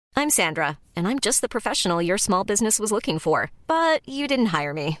I'm Sandra, and I'm just the professional your small business was looking for. But you didn't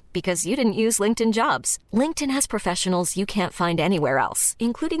hire me because you didn't use LinkedIn Jobs. LinkedIn has professionals you can't find anywhere else,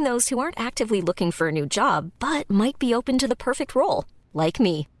 including those who aren't actively looking for a new job, but might be open to the perfect role, like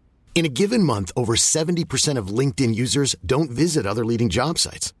me. In a given month, over 70% of LinkedIn users don't visit other leading job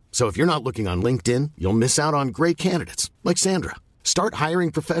sites. So if you're not looking on LinkedIn, you'll miss out on great candidates like Sandra. Start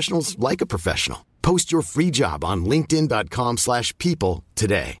hiring professionals like a professional. Post your free job on linkedin.com/people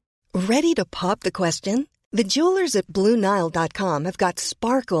today. Ready to pop the question? The jewelers at BlueNile.com have got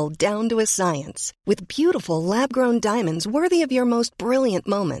sparkle down to a science with beautiful lab-grown diamonds worthy of your most brilliant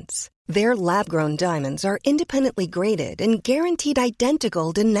moments. Their lab-grown diamonds are independently graded and guaranteed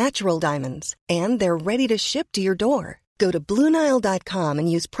identical to natural diamonds, and they're ready to ship to your door. Go to BlueNile.com and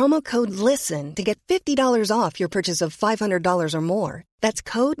use promo code LISTEN to get $50 off your purchase of $500 or more. That's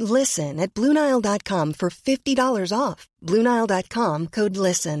code LISTEN at BlueNile.com for $50 off. BlueNile.com, code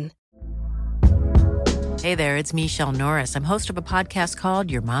LISTEN. Hey there, it's Michelle Norris. I'm host of a podcast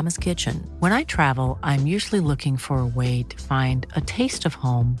called Your Mama's Kitchen. When I travel, I'm usually looking for a way to find a taste of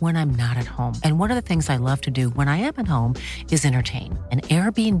home when I'm not at home. And one of the things I love to do when I am at home is entertain. And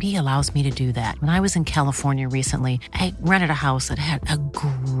Airbnb allows me to do that. When I was in California recently, I rented a house that had a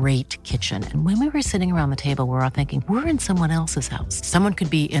great kitchen. And when we were sitting around the table, we were all thinking, we're in someone else's house. Someone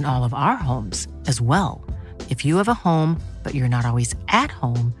could be in all of our homes as well. If you have a home, but you're not always at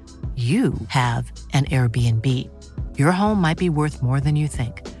home, you have an Airbnb. Your home might be worth more than you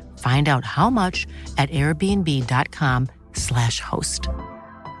think. Find out how much at airbnb.com/host.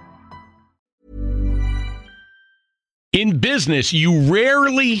 In business, you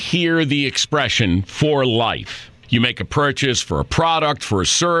rarely hear the expression "for life." You make a purchase for a product, for a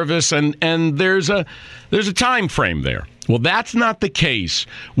service, and there's a time frame there. Well, that's not the case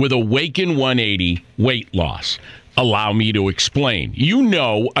with Awaken 180 weight loss. Allow me to explain. You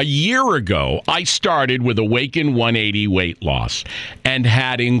know, a year ago, I started with Awaken 180 weight loss and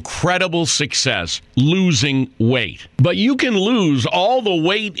had incredible success losing weight. But you can lose all the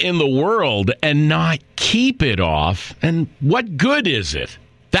weight in the world and not keep it off. And what good is it?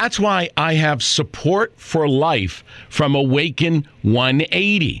 That's why I have support for life from Awaken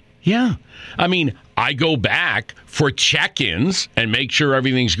 180. Yeah. I mean, I go back for check-ins and make sure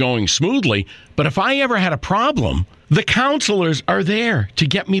everything's going smoothly. But if I ever had a problem, the counselors are there to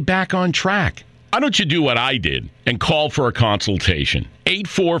get me back on track. Why don't you do what I did and call for a consultation?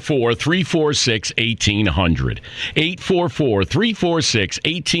 844-346-1800.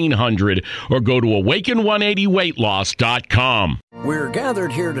 844-346-1800 or go to awaken180weightloss.com. We're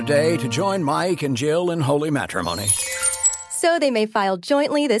gathered here today to join Mike and Jill in holy matrimony. So they may file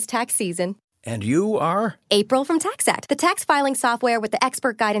jointly this tax season. And you are? April from TaxAct, the tax filing software with the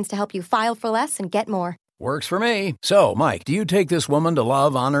expert guidance to help you file for less and get more. Works for me. So, Mike, do you take this woman to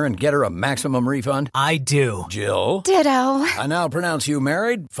love, honor, and get her a maximum refund? I do. Jill? Ditto. I now pronounce you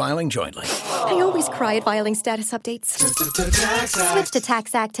married, filing jointly. I always cry at filing status updates. Switch to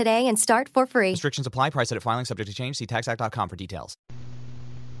TaxAct today and start for free. Restrictions apply. Price at filing subject to change. See taxact.com for details.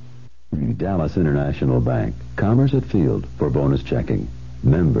 Dallas International Bank. Commerce at Field for bonus checking.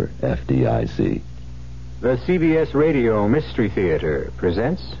 Member FDIC. The CBS Radio Mystery Theater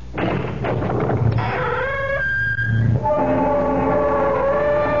presents...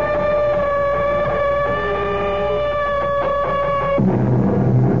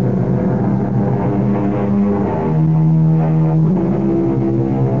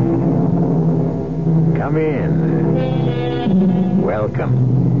 Come in.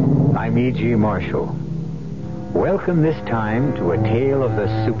 Welcome. I'm E.G. Marshall. Welcome this time to a tale of the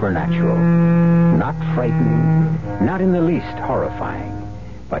supernatural. Not frightening, not in the least horrifying,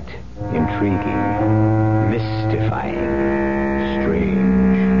 but intriguing, mystifying,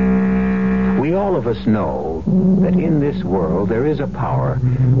 strange. We all of us know that in this world there is a power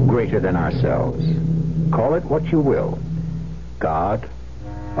greater than ourselves. Call it what you will. God,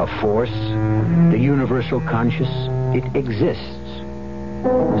 a force, the universal conscious. It exists.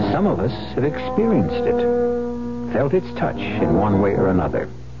 Some of us have experienced it, felt its touch in one way or another.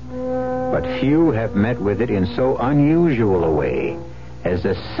 But few have met with it in so unusual a way as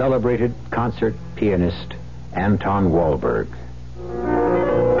the celebrated concert pianist Anton Wahlberg.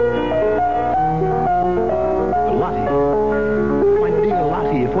 Lottie, my dear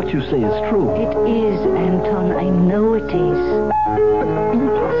Lottie, if what you say is true... It is, Anton. I know it is. But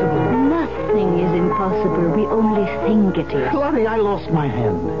impossible. Nothing is impossible. We only think it is. Lottie, I lost my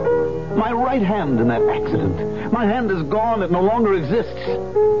hand. My right hand in that accident. My hand is gone. It no longer exists.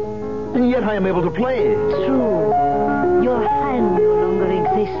 And yet I am able to play. True. Your hand no longer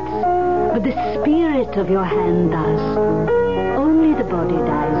exists. But the spirit of your hand does. Only the body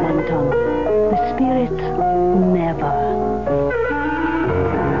dies, Anton. The spirit never.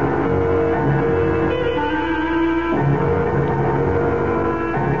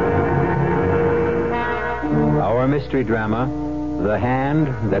 Our mystery drama, The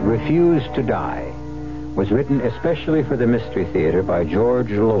Hand That Refused to Die, was written especially for the Mystery Theater by George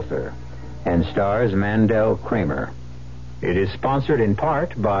Lothar and stars Mandel Kramer. It is sponsored in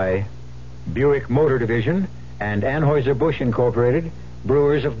part by Buick Motor Division and Anheuser-Busch Incorporated,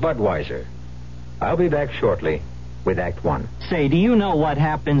 Brewers of Budweiser. I'll be back shortly with Act One. Say, do you know what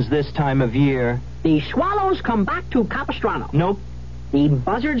happens this time of year? The swallows come back to Capistrano. Nope. The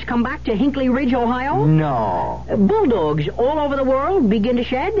buzzards come back to Hinckley Ridge, Ohio. No. Bulldogs all over the world begin to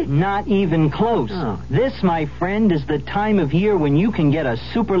shed. Not even close. Oh. This, my friend, is the time of year when you can get a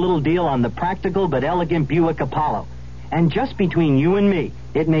super little deal on the practical but elegant Buick Apollo. And just between you and me,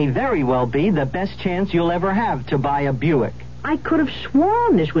 it may very well be the best chance you'll ever have to buy a Buick. I could have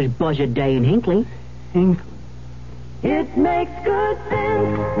sworn this was Buzzard Day in Hinckley. It makes good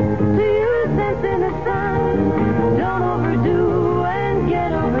sense to use sense in the sun. Don't overdo and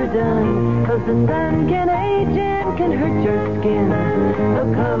get overdone, 'cause the sun can age and can hurt your skin.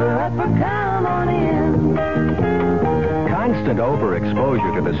 So cover up or come on in. Constant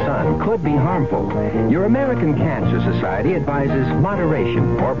overexposure to the sun could be harmful. Your American Cancer Society advises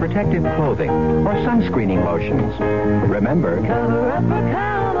moderation or protective clothing or sunscreening lotions. Remember, cover up or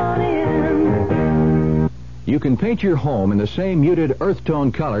come on in. You can paint your home in the same muted earth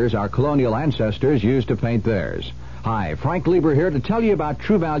tone colors our colonial ancestors used to paint theirs. Hi, Frank Lieber here to tell you about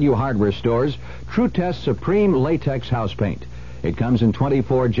True Value Hardware Store's True Test Supreme Latex House Paint. It comes in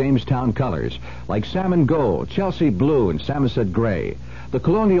 24 Jamestown colors, like salmon gold, Chelsea blue, and Samoset gray. The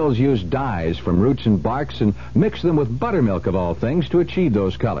colonials used dyes from roots and barks and mixed them with buttermilk, of all things, to achieve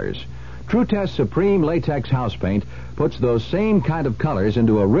those colors. True Test Supreme Latex House Paint puts those same kind of colors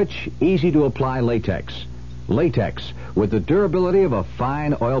into a rich, easy-to-apply latex. Latex, with the durability of a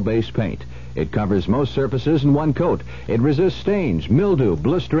fine oil-based paint. It covers most surfaces in one coat. It resists stains, mildew,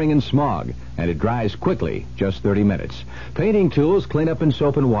 blistering, and smog. And it dries quickly, just 30 minutes. Painting tools clean up in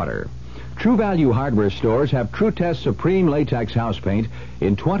soap and water. True Value Hardware Stores have True Test Supreme Latex House Paint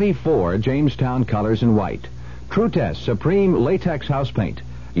in 24 Jamestown colors in white. True Test Supreme Latex House Paint.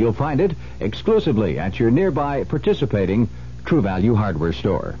 You'll find it exclusively at your nearby participating True Value Hardware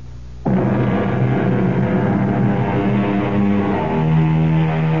Store.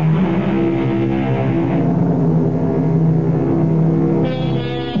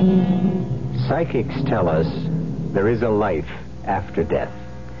 Psychics tell us there is a life after death.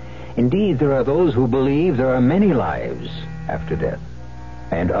 Indeed, there are those who believe there are many lives after death,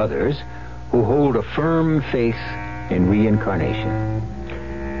 and others who hold a firm faith in reincarnation.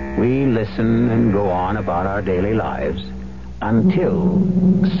 We listen and go on about our daily lives until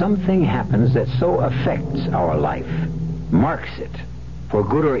something happens that so affects our life, marks it, for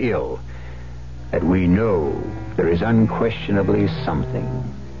good or ill, that we know there is unquestionably something,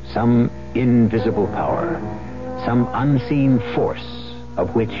 some invisible power, some unseen force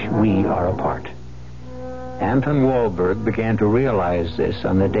of which we are a part. Anton Wahlberg began to realize this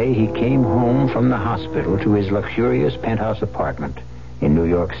on the day he came home from the hospital to his luxurious penthouse apartment in New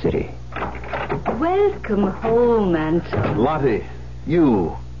York City. Welcome home, Anton. Lottie,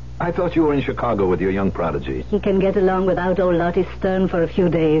 you. I thought you were in Chicago with your young prodigy. He can get along without old Lottie Stern for a few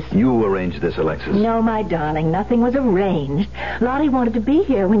days. You arranged this, Alexis. No, my darling, nothing was arranged. Lottie wanted to be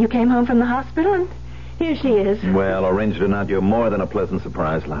here when you came home from the hospital, and here she is. Well, arranged or not, you're more than a pleasant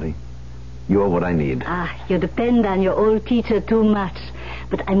surprise, Lottie. You're what I need. You depend on your old teacher too much,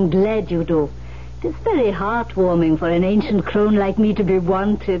 but I'm glad you do. It's very heartwarming for an ancient crone like me to be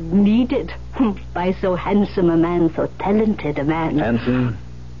wanted, needed, by so handsome a man, so talented a man. Handsome?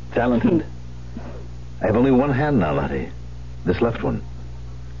 Talented? I have only one hand now, Lottie. This left one.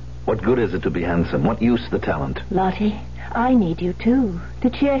 What good is it to be handsome? What use the talent? Lottie, I need you, too, to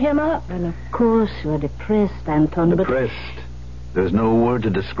cheer him up. Well, of course you're depressed, Anton, Depressed? There's no word to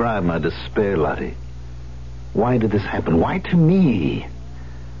describe my despair, Lottie. Why did this happen? Why to me?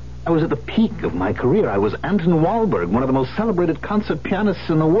 I was at the peak of my career. I was Anton Wahlberg, one of the most celebrated concert pianists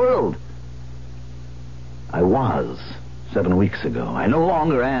in the world. I was 7 weeks ago. I no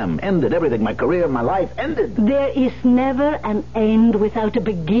longer am. Ended everything. My career, my life, ended. There is never an end without a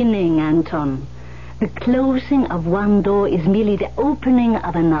beginning, Anton. The closing of one door is merely the opening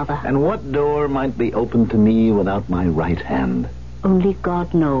of another. And what door might be open to me without my right hand? Only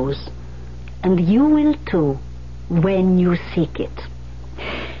God knows. And you will too, when you seek it.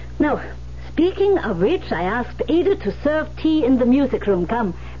 Now, speaking of which, I asked Ada to serve tea in the music room.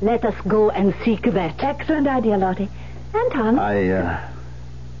 Come, let us go and seek that. Excellent idea, Lottie. Anton?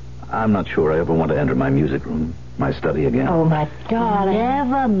 I'm not sure I ever want to enter my music room, my study again. Oh, my darling.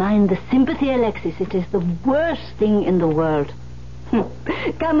 Never mind the sympathy, Alexis. It is the worst thing in the world.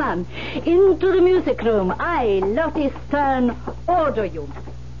 Come on, into the music room. I, Lottie Stern, order you.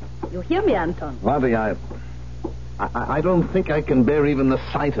 You hear me, Anton? Lottie, I don't think I can bear even the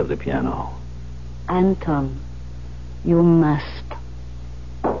sight of the piano. Anton, you must.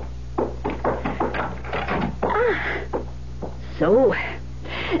 So,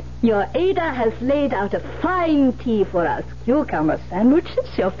 your Ada has laid out a fine tea for us. Cucumber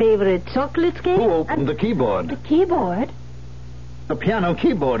sandwiches, your favorite chocolate cake. Who opened the keyboard? The keyboard? The piano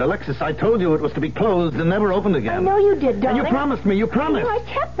keyboard. Alexis, I told you it was to be closed and never opened again. I know you did, darling. And you promised me. You promised. I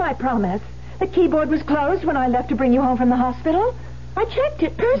kept my promise. The keyboard was closed when I left to bring you home from the hospital. I checked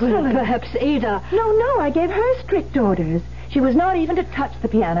it personally. Well, perhaps Ada... No, I gave her strict orders. She was not even to touch the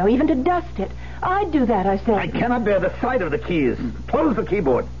piano, even to dust it. I'd do that, I said. I cannot bear the sight of the keys. Close the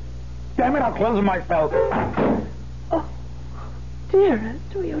keyboard. Damn it, I'll close it myself. Oh, dearest,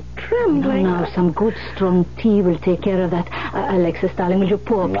 you're trembling. Now, some good strong tea will take care of that. Alexis, darling, will you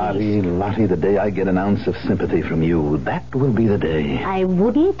pour, please? Lottie, the day I get an ounce of sympathy from you, that will be the day. I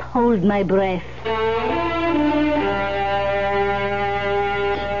wouldn't hold my breath.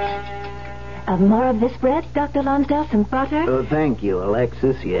 More of this bread, Dr. Lonsdale? Some butter? Oh, thank you,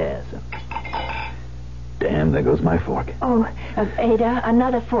 Alexis, yes. Damn, there goes my fork. Oh, Ada,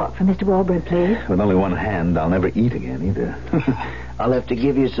 another fork for Mr. Wahlberg, please. With only one hand, I'll never eat again, either. I'll have to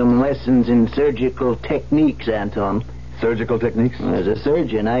give you some lessons in surgical techniques, Anton. Surgical techniques? As a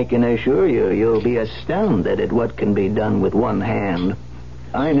surgeon, I can assure you, you'll be astounded at what can be done with one hand.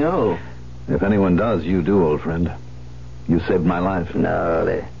 I know. If anyone does, you do, old friend. You saved my life. No,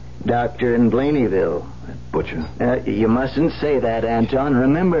 the doctor in Blaneyville. That butcher. You mustn't say that, Anton.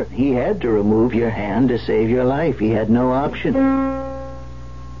 Remember, he had to remove your hand to save your life. He had no option.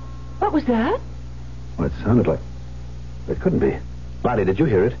 What was that? Well, it sounded like... It couldn't be. Lottie, did you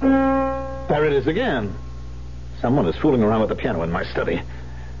hear it? There it is again. Someone is fooling around with the piano in my study.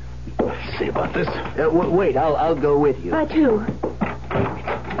 Let's see about this. Wait, I'll go with you. I, too.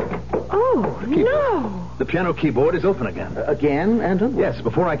 Oh, no. The piano keyboard is open again. Again, Anton? Yes,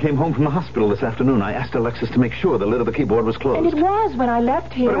 before I came home from the hospital this afternoon, I asked Alexis to make sure the lid of the keyboard was closed. And it was when I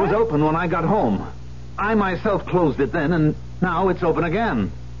left here. But it was open when I got home. I myself closed it then, and now it's open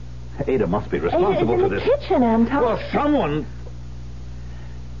again. Ada must be responsible for this. It's in the kitchen, Anton. Well, someone...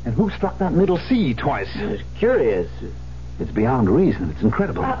 And who struck that middle C twice? It's curious. It's beyond reason. It's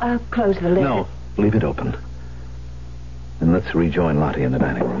incredible. I'll close the lid. No, leave it open. And let's rejoin Lottie in the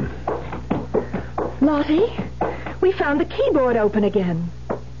dining room. Lottie, we found the keyboard open again.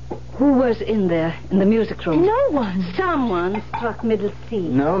 Who was in there, in the music room? No one. Someone struck middle C.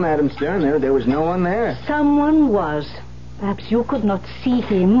 No, Madam Stern, there was no one there. Someone was. Perhaps you could not see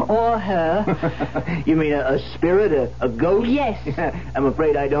him or her. You mean a spirit, a ghost? Yes. I'm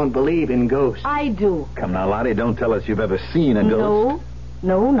afraid I don't believe in ghosts. I do. Come now, Lottie, don't tell us you've ever seen a ghost.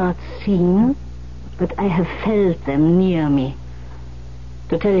 No, not seen. But I have felt them near me.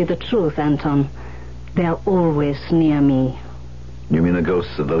 To tell you the truth, Anton, they're always near me. You mean the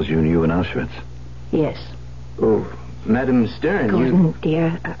ghosts of those you knew in Auschwitz? Yes. Oh, Madam Stern, Gordon,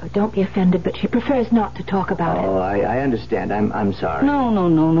 dear, don't be offended, but she prefers not to talk about it. Oh, I understand. I'm sorry.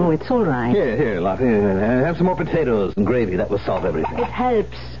 No, it's all right. Here, Lottie. Have some more potatoes and gravy. That will solve everything. It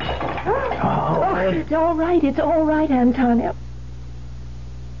helps. Oh, it's all right, Anton.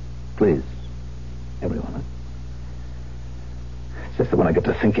 Please, everyone. It's just that when I get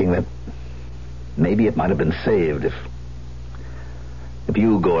to thinking that maybe it might have been saved if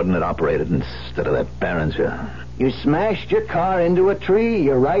you, Gordon, had operated instead of that Barringer. You smashed your car into a tree.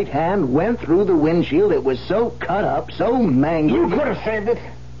 Your right hand went through the windshield. It was so cut up, so mangled. You could have saved it.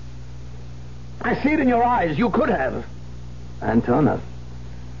 I see it in your eyes. You could have. Anton,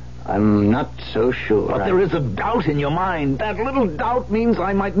 I'm not so sure. But there is a doubt in your mind. That little doubt means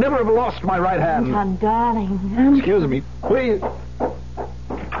I might never have lost my right hand. Anton, darling. Excuse me, please.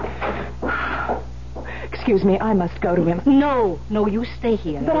 Excuse me, I must go to him. No, you stay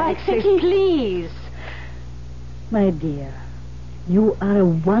here. But I think he... Please. My dear, you are a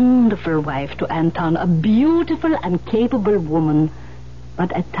wonderful wife to Anton, a beautiful and capable woman.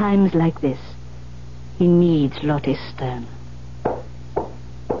 But at times like this, he needs Lottie Stern.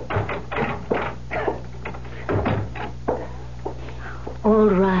 All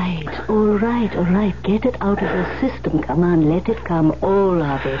right. Get it out of your system. Come on, let it come, all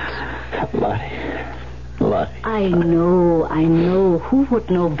of it. Lottie. I know. Who would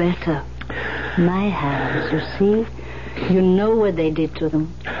know better? My hands, you see? You know what they did to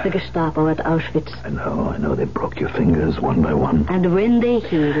them. The Gestapo at Auschwitz. I know. They broke your fingers one by one. And when they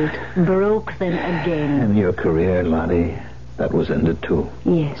healed, broke them again. And your career, Lottie, that was ended too.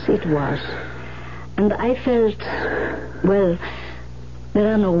 Yes, it was. And I felt, well,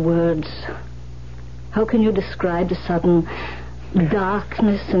 there are no words. How can you describe the sudden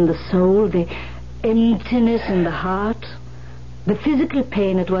darkness in the soul, the emptiness in the heart? The physical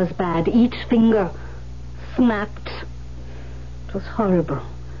pain, it was bad. Each finger snapped. It was horrible.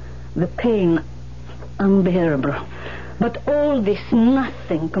 The pain, unbearable. But all this,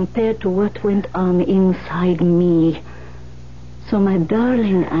 nothing compared to what went on inside me. So, my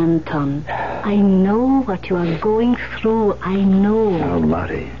darling Anton, I know what you are going through. I know. Now,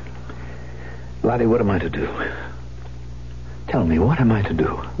 Lottie, what am I to do? Tell me, what am I to do?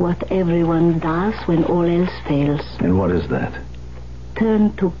 What everyone does when all else fails. And what is that?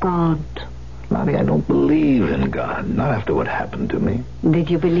 Turn to God. Lottie, I don't believe in God. Not after what happened to me. Did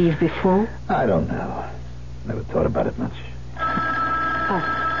you believe before? I don't know. Never thought about it much.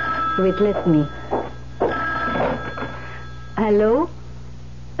 Wait, let me. Hello?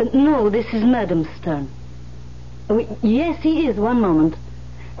 No, this is Madam Stern. Yes, he is. One moment.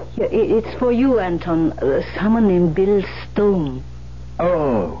 It's for you, Anton. Someone named Bill Stone.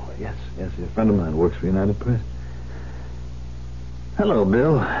 Oh, yes. A friend of mine works for United Press. Hello,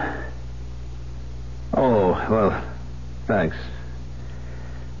 Bill. Oh, well, thanks.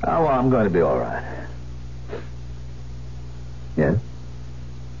 Oh, well, I'm going to be all right. Yes?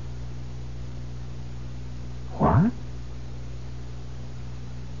 What?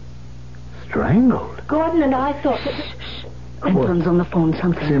 Strangled? Gordon and I thought that... Anton's on the phone,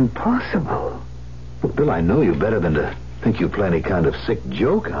 something. It's impossible. Well, Bill, I know you better than to think you play any kind of sick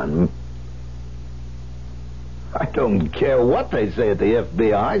joke on me. I don't care what they say at the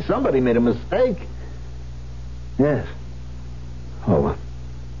FBI. Somebody made a mistake. Yes. Oh, well,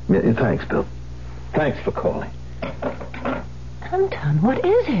 thanks, Bill. Thanks for calling. Anton, what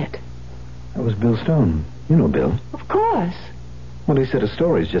is it? That was Bill Stone. You know Bill. Of course. Well, he said a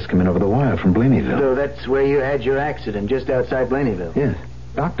story's just come in over the wire from Blaneyville. So that's where you had your accident, just outside Blaneyville? Yes.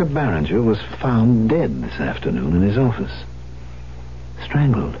 Dr. Barringer was found dead this afternoon in his office.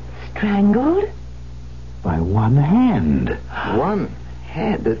 Strangled. Strangled? By one hand. One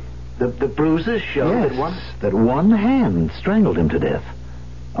hand? The bruises show that one hand strangled him to death.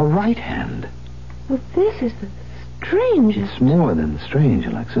 A right hand. Well, this is the strangest. It's more than strange,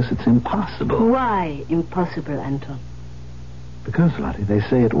 Alexis. It's impossible. Why impossible, Anton? Because, Lottie, they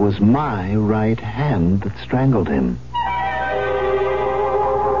say it was my right hand that strangled him.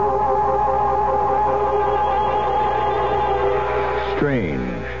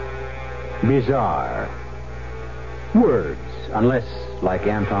 Strange. Bizarre. Words, unless, like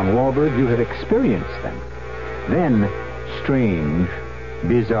Anton Walberg, you have experienced them. Then, strange,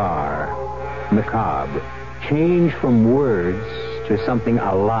 bizarre, macabre change from words to something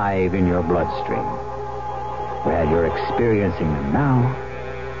alive in your bloodstream. Well, you're experiencing them now.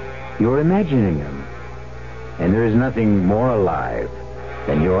 You're imagining them. And there is nothing more alive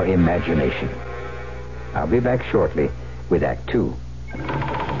than your imagination. I'll be back shortly with Act 2.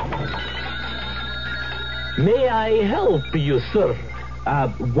 May I help you, sir?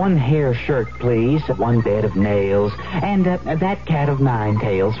 One hair shirt, please. One bed of nails. And that cat of nine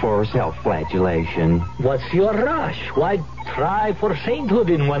tails for self-flagellation. What's your rush? Why try for sainthood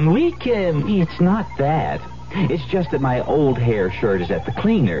in one weekend? It's not that. It's just that my old hair shirt is at the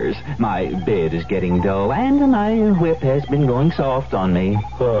cleaners. My bed is getting dull, and my whip has been going soft on me.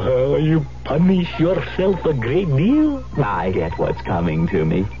 You punish yourself a great deal? I get what's coming to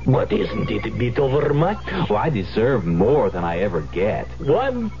me. But isn't it a bit overmuch? Well, I deserve more than I ever get.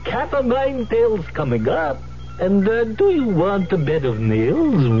 One cat of nine tails coming up. And do you want a bed of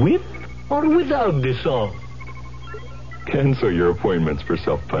nails with or without the saw? Cancel your appointments for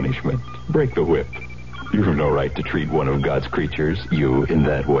self-punishment. Break the whip. You have no right to treat one of God's creatures, you, in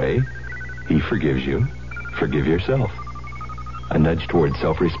that way. He forgives you. Forgive yourself. A nudge toward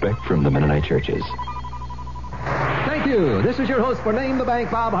self-respect from the Mennonite churches. Thank you. This is your host for Name the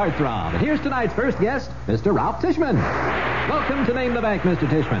Bank, Bob Hartthrob. And here's tonight's first guest, Mr. Ralph Tishman. Welcome to Name the Bank, Mr.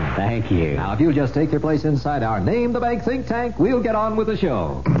 Tishman. Thank you. Now, if you'll just take your place inside our Name the Bank think tank, we'll get on with the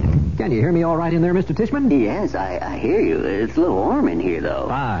show. Can you hear me all right in there, Mr. Tishman? Yes, I hear you. It's a little warm in here, though.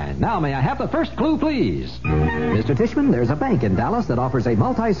 Fine. Now, may I have the first clue, please? Mr. Tishman, there's a bank in Dallas that offers a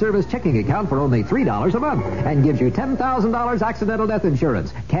multi-service checking account for only $3 a month and gives you $10,000 accidental death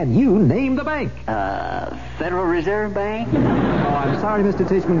insurance. Can you name the bank? Federal Reserve Bank? Oh, I'm sorry, Mr.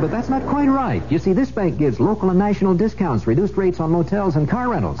 Tishman, but that's not quite right. You see, this bank gives local and national discounts, reduced rates on motels and car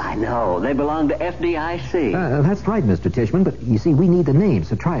rentals. I know. They belong to FDIC. That's right, Mr. Tishman, but you see, we need the name,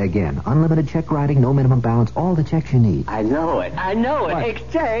 so try again. Unlimited check writing, no minimum balance, all the checks you need. I know it. What?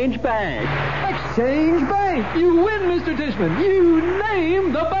 Exchange Bank. Exchange Bank! You win, Mr. Tishman. You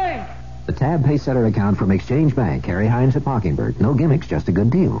name the bank. The Tab Pay Setter account from Exchange Bank. Harry Hines at Mockingbird. No gimmicks, just a good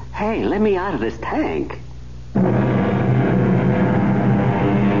deal. Hey, let me out of this tank.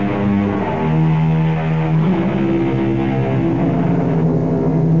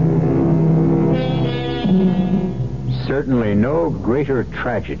 Certainly no greater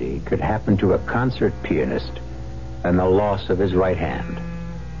tragedy could happen to a concert pianist than the loss of his right hand.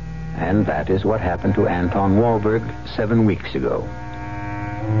 And that is what happened to Anton Wahlberg 7 weeks ago.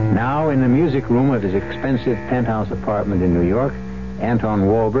 Now, in the music room of his expensive penthouse apartment in New York, Anton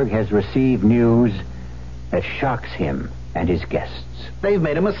Wahlberg has received news that shocks him and his guests. They've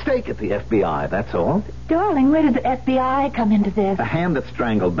made a mistake at the FBI, that's all. Darling, where did the FBI come into this? The hand that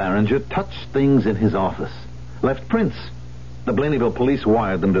strangled Barringer touched things in his office. Left prints. The Blaneyville police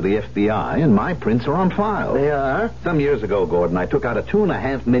wired them to the FBI, and my prints are on file. They are? Some years ago, Gordon, I took out a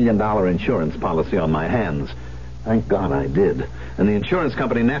 $2.5 million insurance policy on my hands. Thank God I did. And the insurance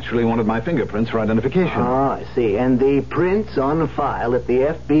company naturally wanted my fingerprints for identification. Oh, I see. And the prints on file at the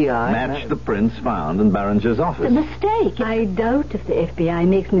FBI... Matched the prints found in Barringer's office. A mistake. I doubt if the FBI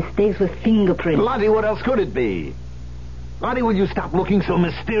makes mistakes with fingerprints. Lottie, what else could it be? Lottie, will you stop looking so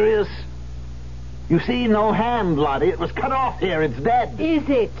mysterious? You see, no hand, Lottie. It was cut off here. It's dead. Is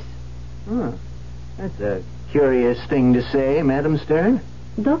it? That's a curious thing to say, Madam Stern.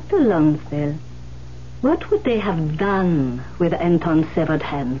 Dr. Lonsdale, what would they have done with Anton's severed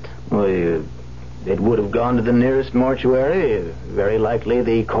hand? Well, it would have gone to the nearest mortuary. Very likely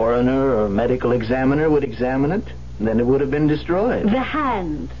the coroner or medical examiner would examine it. Then it would have been destroyed. The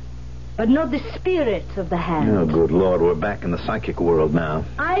hand, but not the spirit of the hand. Oh, good Lord, we're back in the psychic world now.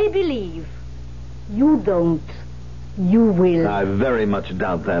 I believe. You don't. You will. I very much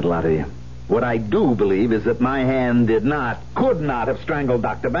doubt that, Lottie. What I do believe is that my hand could not have strangled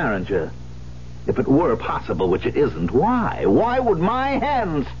Dr. Barringer. If it were possible, which it isn't, why? Why would my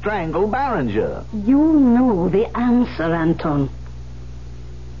hand strangle Barringer? You know the answer, Anton.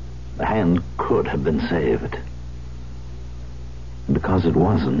 The hand could have been saved. Because it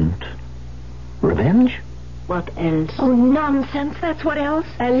wasn't. Revenge? What else? Oh, nonsense. That's what else.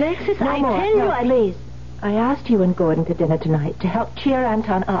 Alexis, No I more. tell you... No, please. I asked you and Gordon to dinner tonight to help cheer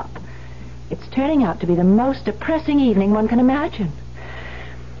Anton up. It's turning out to be the most depressing evening one can imagine.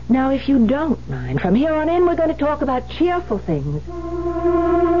 Now, if you don't mind, from here on in, we're going to talk about cheerful things.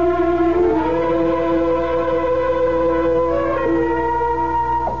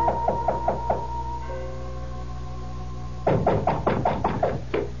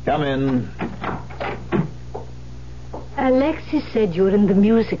 Come in. Alexis said you were in the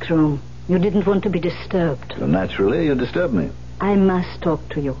music room. You didn't want to be disturbed. So naturally, you disturbed me. I must talk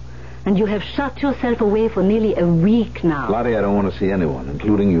to you. And you have shut yourself away for nearly a week now. Lottie, I don't want to see anyone,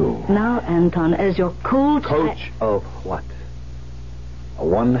 including you. Now, Anton, as your coach of what? A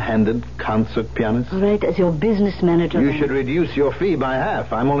one-handed concert pianist? All right, as your business manager. You should reduce your fee by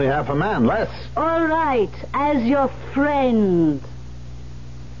half. I'm only half a man, less. All right, as your friend.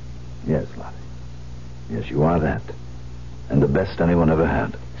 Yes, Lottie. Yes, you are that. And the best anyone ever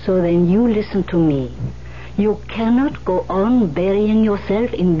had. So then you listen to me. You cannot go on burying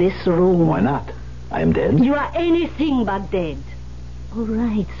yourself in this room. Why not? I am dead. You are anything but dead. All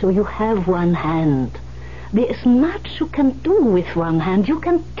right, so you have one hand. There is much you can do with one hand. You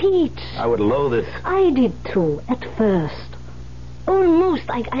can teach. I would loathe it. I did too, at first. Almost.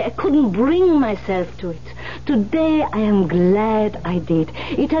 I couldn't bring myself to it. Today I am glad I did.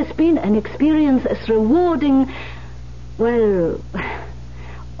 It has been an experience as rewarding, well,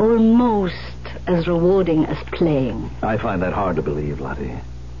 almost as rewarding as playing. I find that hard to believe, Lottie.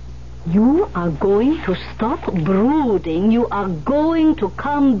 You are going to stop brooding. You are going to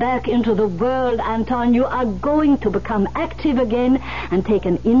come back into the world, Anton. You are going to become active again and take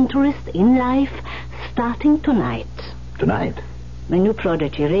an interest in life starting tonight. Tonight? My new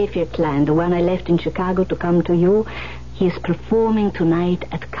prodigy, Raphael Klein, the one I left in Chicago to come to you, he is performing tonight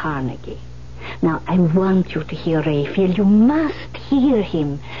at Carnegie. Now, I want you to hear Raphael. You must hear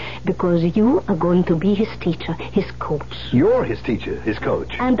him, because you are going to be his teacher, his coach. You're his teacher, his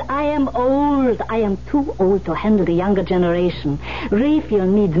coach. And I am old. I am too old to handle the younger generation. Raphael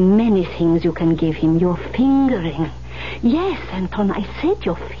needs many things you can give him. Your fingering. Yes, Anton, I said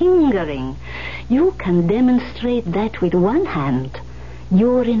your fingering. You can demonstrate that with one hand.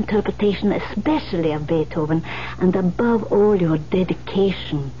 Your interpretation, especially of Beethoven, and above all, your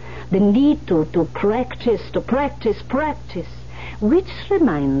dedication. The need to practice. Which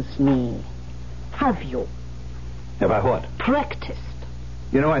reminds me, have you? Have I what? Practiced.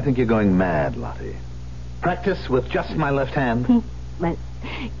 You know, I think you're going mad, Lottie. Practice with just my left hand? Well,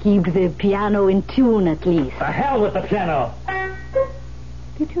 keep the piano in tune at least. The hell with the piano!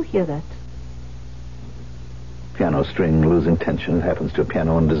 Did you hear that? Piano string losing tension. It happens to a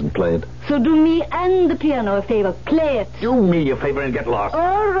piano and isn't played. So do me and the piano a favor. Play it. Do me a favor and get lost.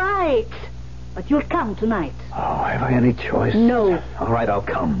 All right. But you'll come tonight. Oh, have I any choice? No. All right, I'll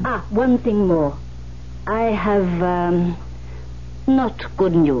come. One thing more. I have, not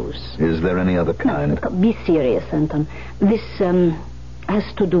good news. Is there any other kind? No, be serious, Anton. This,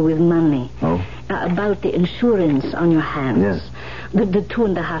 has to do with money. Oh? About the insurance on your hands. Yes. The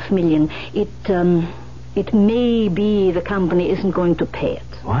 $2.5 million. It may be the company isn't going to pay it.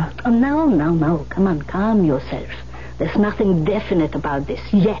 What? Oh, no. Come on, calm yourself. There's nothing definite about this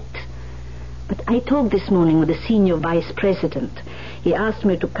yet. But I talked this morning with the senior vice president. He asked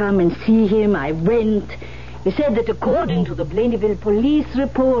me to come and see him. I went. He said that according to the Blainville police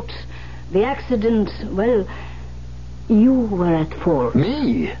report, the accident, well, you were at fault.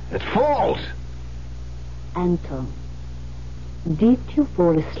 Me? At fault? Anton, did you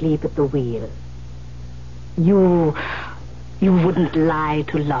fall asleep at the wheel? You wouldn't lie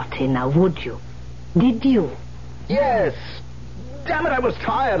to Lottie now, would you? Did you? Yes. Damn it, I was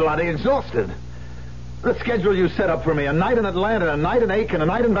tired, Lottie, exhausted. The schedule you set up for me, a night in Atlanta, a night in Aiken, a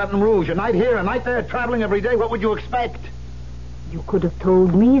night in Baton Rouge, a night here, a night there, traveling every day, what would you expect? You could have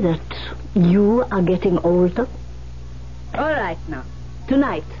told me that you are getting older. All right, now.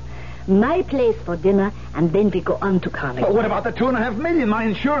 Tonight, my place for dinner, and then we go on to Carnegie. But what about the $2.5 million, my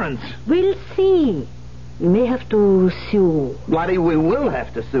insurance? We'll see. We may have to sue. Lottie, we will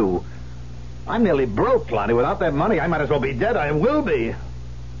have to sue. I'm nearly broke, Lottie. Without that money, I might as well be dead. I will be.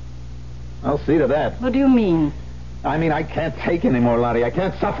 I'll see to that. What do you mean? I mean, I can't take anymore, Lottie. I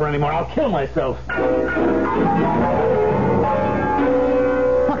can't suffer anymore. I'll kill myself.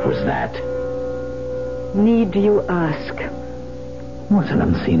 What was that? Need you ask? What's an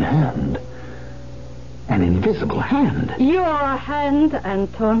unseen hand? An invisible hand. Your hand,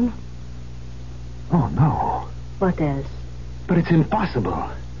 Anton. Oh, no. What else? But it's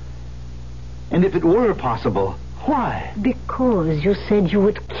impossible. And if it were possible, why? Because you said you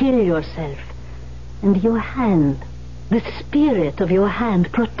would kill yourself. And your hand, the spirit of your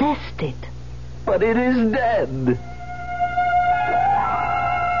hand, protested. But it is dead.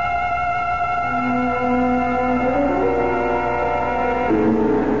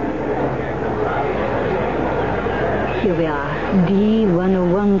 Here we are.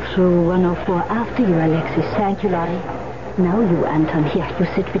 D101 through 104. After you, Alexis. Thank you, Lottie. Now you, Anton. Here, you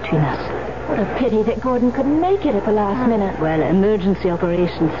sit between us. What a pity that Gordon couldn't make it at the last minute. Well, emergency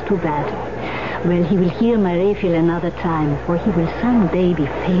operations, too bad. Well, he will hear my Raphael another time, for he will someday be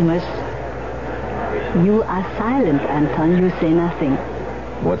famous. You are silent, Anton. You say nothing.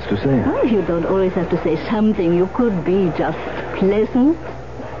 What's to say? Oh, you don't always have to say something. You could be just pleasant.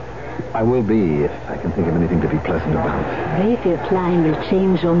 I will be, if I can think of anything to be pleasant about. Raphael Klein will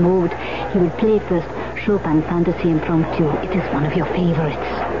change your mood. He will play first Chopin Fantasy Impromptu. It is one of your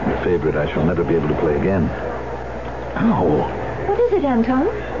favorites. A favorite I shall never be able to play again. Ow. What is it, Anton?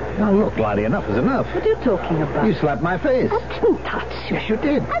 Now, look, Lottie, enough is enough. What are you talking about? You slapped my face. I didn't touch you. Yes, you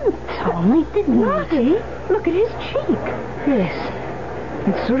did. Anton, I didn't. Lottie, look at his cheek. Yes.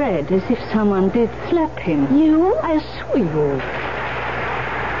 It's red, as if someone did slap him. You? I saw you.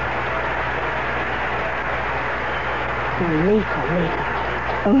 Later.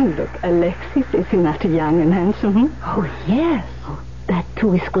 Oh, look, Alexis, is he not young and handsome? Oh, yes. Oh, that,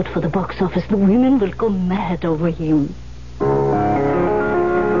 too, is good for the box office. The women will go mad over him.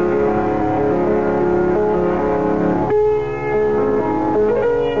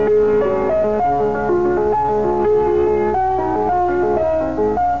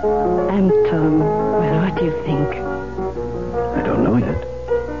 Anton, well, what do you think? I don't know yet.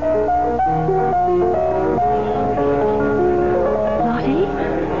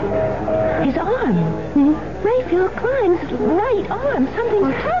 Klein's right arm.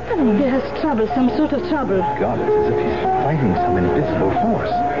 Something's happening. There's trouble, some sort of trouble. God, it's as if he's fighting some invisible force.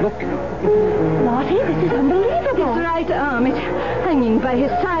 Look. Lottie, this is unbelievable. His right arm is hanging by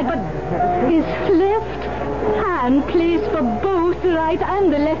his side, but his left hand plays for both the right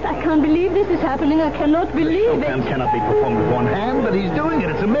and the left. I can't believe this is happening. I cannot believe it. Chopin cannot be performed with one hand, but he's doing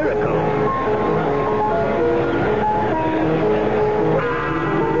it. It's a miracle.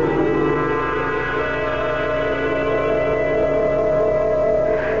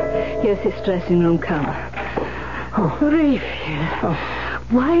 Here's his dressing room cover. Oh, Raphael.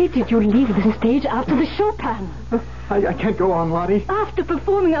 Why did you leave the stage after the Chopin? I can't go on, Lottie. After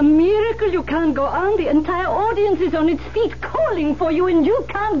performing a miracle, you can't go on. The entire audience is on its feet calling for you, and you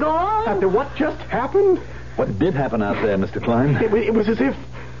can't go on. After what just happened? What did happen out there, Mr. Klein? It was as if...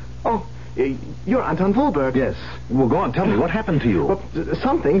 Oh, you're Anton Wohlberg. Yes. Well, go on, tell me. What happened to you? Well,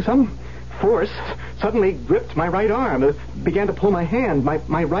 some force suddenly gripped my right arm, began to pull my hand,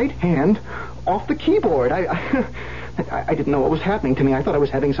 my right hand, off the keyboard. I didn't know what was happening to me. I thought I was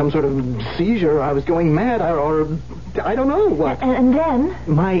having some sort of seizure. I was going mad, or I don't know what. And then?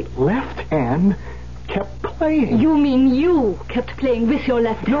 My left hand kept playing. You mean you kept playing with your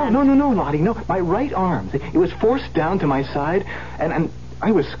left hand? No, Lottie, no. My right arm. It was forced down to my side, and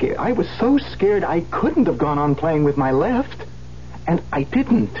I was scared. I was so scared I couldn't have gone on playing with my left, and I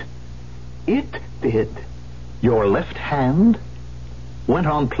didn't. It did. Your left hand went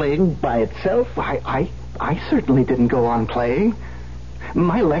on playing by itself? I certainly didn't go on playing.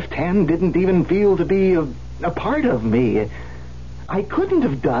 My left hand didn't even feel to be a part of me. I couldn't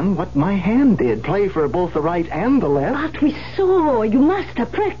have done what my hand did, play for both the right and the left. But we saw. You must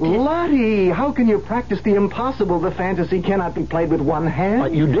have practiced. Lottie, how can you practice the impossible? The fantasy cannot be played with one hand.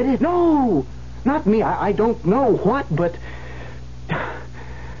 But you did it? No, not me. I don't know what, but...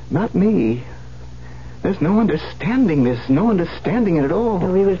 Not me. There's no understanding this, no understanding it at all.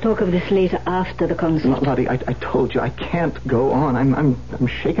 No, we will talk of this later after the concert. Lottie, I told you I can't go on. I'm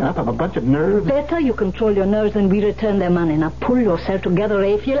shaken up. I'm a bunch of nerves. Better you control your nerves and we return their money. Now pull yourself together,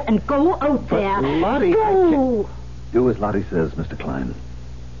 Raphael, and go out there. Lottie, go! Do as Lottie says, Mr. Klein.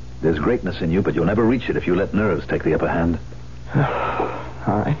 There's greatness in you, but you'll never reach it if you let nerves take the upper hand.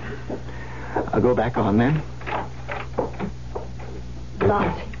 All right. I'll go back on then.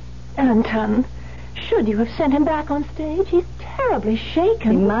 Lottie. Anton, should you have sent him back on stage? He's terribly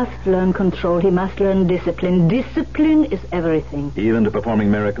shaken. He must learn control. He must learn discipline. Discipline is everything. Even to performing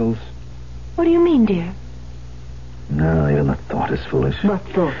miracles? What do you mean, dear? No, even the thought is foolish. What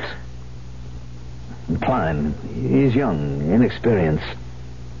thought? Klein, he's young, inexperienced.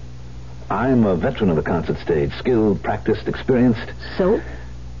 I'm a veteran of the concert stage, skilled, practiced, experienced. So?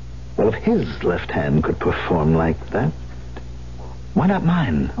 Well, if his left hand could perform like that, why not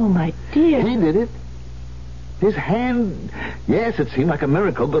mine? Oh, my dear. He did it. His hand, yes, it seemed like a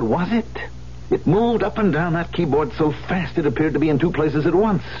miracle, but was it? It moved up and down that keyboard so fast it appeared to be in two places at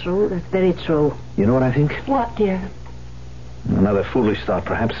once. True, that's very true. You know what I think? What, dear? Another foolish thought,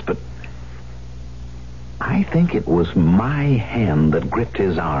 perhaps, but I think it was my hand that gripped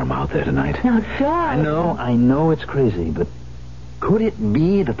his arm out there tonight. Now, darling. I know it's crazy, but could it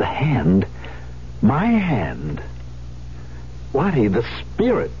be that the hand, my hand, Lottie, the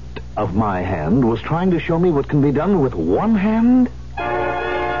spirit of my hand was trying to show me what can be done with one hand?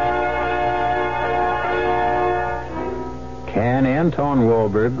 Can Anton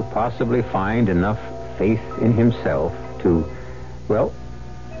Wohlberg possibly find enough faith in himself to, well,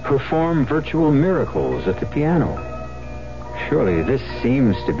 perform virtual miracles at the piano? Surely this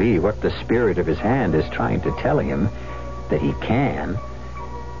seems to be what the spirit of his hand is trying to tell him that he can.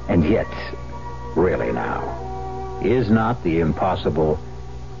 And yet, really now, is not the impossible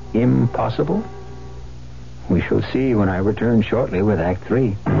impossible? We shall see when I return shortly with Act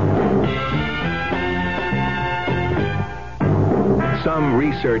 3. Some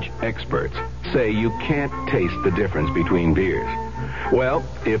research experts say you can't taste the difference between beers. Well,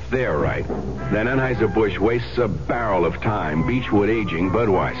 if they're right, then Anheuser-Busch wastes a barrel of time Beechwood aging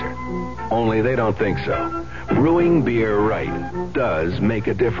Budweiser. Only they don't think so. Brewing beer right does make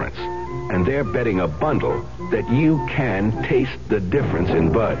a difference. And they're betting a bundle that you can taste the difference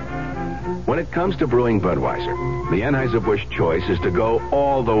in Bud. When it comes to brewing Budweiser, the Anheuser-Busch choice is to go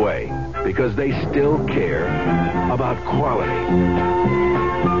all the way because they still care about quality.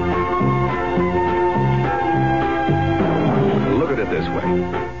 Look at it this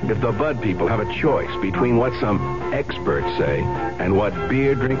way. If the Bud people have a choice between what some experts say and what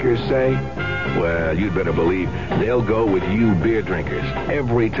beer drinkers say, well, you'd better believe they'll go with you beer drinkers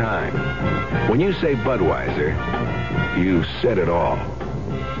every time. When you say Budweiser, you said it all.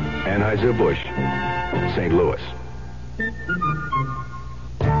 Anheuser-Busch, St. Louis. You're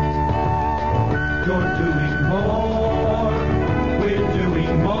doing more. We're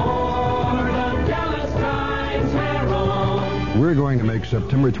doing more. The Dallas Times Herald. We're going to make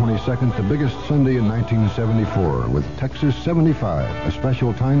September 22nd the biggest Sunday in 1974 with Texas 75, a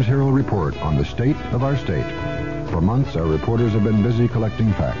special Times Herald report on the state of our state. For months, our reporters have been busy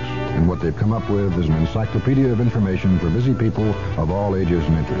collecting facts, and what they've come up with is an encyclopedia of information for busy people of all ages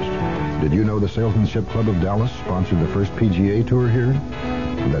and interests. Did you know the Salesmanship Club of Dallas sponsored the first PGA Tour here?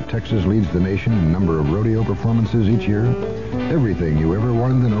 And that Texas leads the nation in number of rodeo performances each year? Everything you ever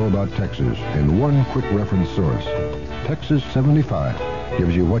wanted to know about Texas in one quick reference source. Texas 75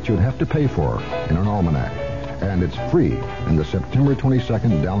 gives you what you'd have to pay for in an almanac. And it's free in the September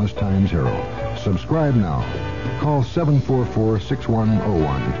 22nd Dallas Times Herald. Subscribe now. Call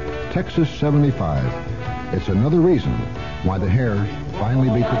 744-6101. Texas 75. It's another reason why the hare finally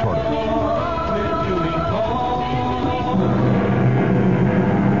beat the tortoise.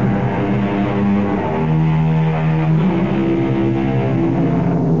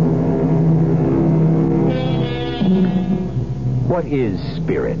 What is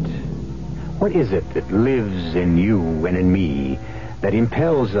spirit? What is it that lives in you and in me that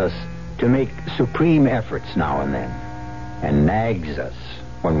impels us to make supreme efforts now and then and nags us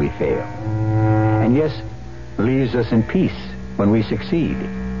when we fail? And yes, leaves us in peace when we succeed.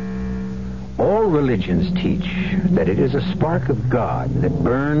 All religions teach that it is a spark of God that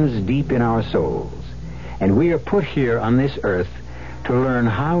burns deep in our souls, and we are put here on this earth to learn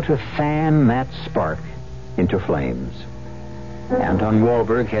how to fan that spark into flames. Anton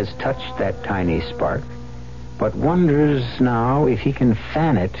Wahlberg has touched that tiny spark, but wonders now if he can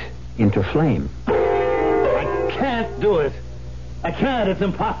fan it into flame. I can't do it. I can't. It's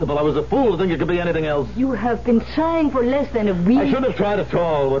impossible. I was a fool to think it could be anything else. You have been trying for less than a week. I shouldn't have tried at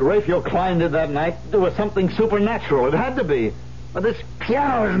all. What Raphael Klein did that night, there was something supernatural. It had to be. But this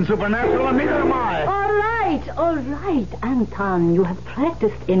piano isn't supernatural, and neither am I. All right, Anton. You have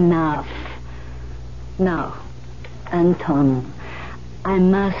practiced enough. Now, Anton, I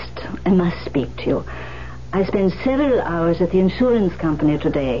must speak to you. I spent several hours at the insurance company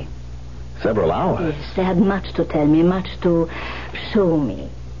today. Several hours? Yes, they had much to tell me, much to show me.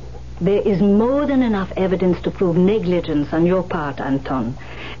 There is more than enough evidence to prove negligence on your part, Anton.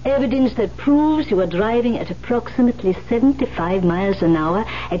 Evidence that proves you were driving at approximately 75 miles an hour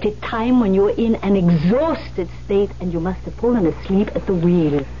at a time when you were in an exhausted state and you must have fallen asleep at the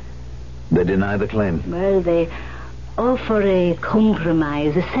wheel. They deny the claim. Well, they offer a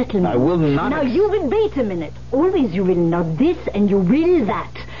compromise, a settlement. I will not... Now, you will wait a minute. Always you will not this and you will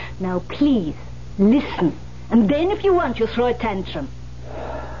that. Now, please, listen. And then if you want, you throw a tantrum.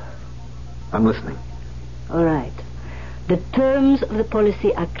 I'm listening. All right. The terms of the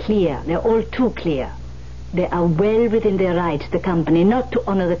policy are clear. They're all too clear. They are well within their rights, the company, not to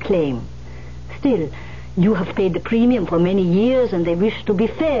honor the claim. Still, you have paid the premium for many years and they wish to be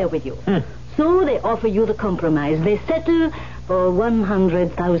fair with you. So they offer you the compromise. They settle for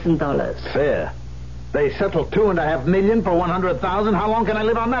 $100,000. Fair. They settle $2.5 million for $100,000. How long can I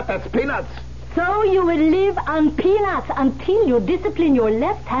live on that? That's peanuts. So you will live on peanuts until you discipline your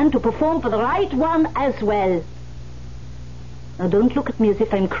left hand to perform for the right one as well. Now don't look at me as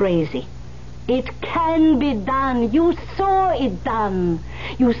if I'm crazy. It can be done. You saw it done.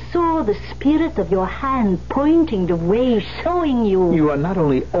 You saw the spirit of your hand pointing the way, showing you. You are not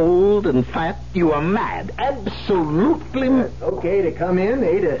only old and fat, you are mad. Absolutely. Okay to come in.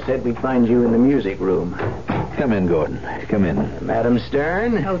 Ada said we'd find you in the music room. Come in, Gordon. Come in. Madam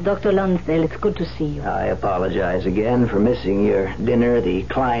Stern. Oh, Dr. Lonsdale, it's good to see you. I apologize again for missing your dinner, the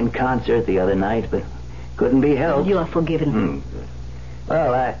Klein concert the other night, but couldn't be helped. You are forgiven.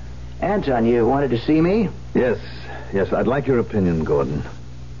 Well, Anton, you wanted to see me? Yes. I'd like your opinion, Gordon.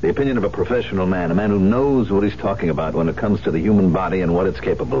 The opinion of a professional man, a man who knows what he's talking about when it comes to the human body and what it's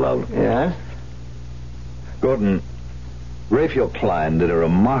capable of. Yes? Gordon, Raphael Klein did a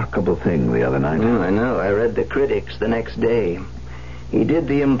remarkable thing the other night. I know. I read the critics the next day. He did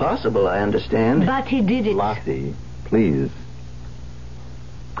the impossible, I understand. But he did it. Lottie, please.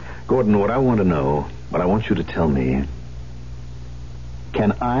 Gordon, what I want to know, what I want you to tell me,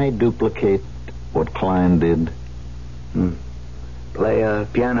 can I duplicate what Klein did? Play a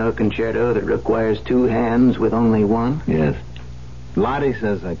piano concerto that requires two hands with only one? Yes. Lottie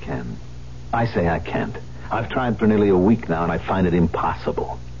says I can. I say I can't. I've tried for nearly a week now, and I find it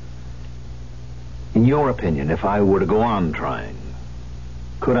impossible. In your opinion, if I were to go on trying,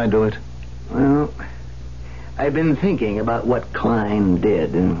 could I do it? Well, I've been thinking about what Klein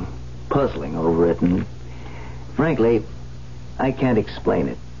did and puzzling over it, and frankly, I can't explain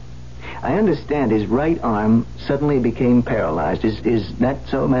it. I understand his right arm suddenly became paralyzed. Is that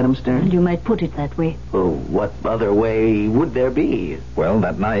so, Madam Stern? You might put it that way. Well, what other way would there be? Well,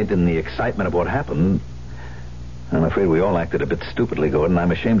 that night, in the excitement of what happened, I'm afraid we all acted a bit stupidly, Gordon.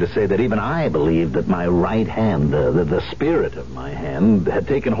 I'm ashamed to say that even I believed that my right hand, the spirit of my hand, had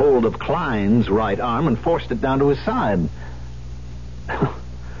taken hold of Klein's right arm and forced it down to his side.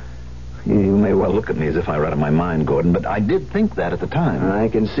 You may well look at me as if I were out of my mind, Gordon, but I did think that at the time. I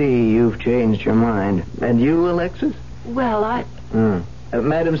can see you've changed your mind. And you, Alexis? Well, I...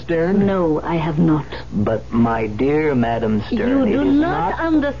 Madam Stern? No, I have not. But, my dear Madam Stern, You do it is not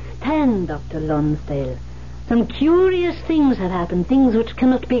understand, Dr. Lonsdale. Some curious things have happened, things which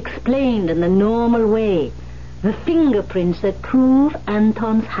cannot be explained in the normal way. The fingerprints that prove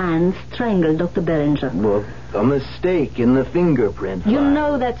Anton's hand strangled Dr. Berenger. Well, a mistake in the fingerprint You file.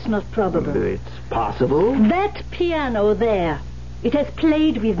 know that's not probable. It's possible. That piano there, it has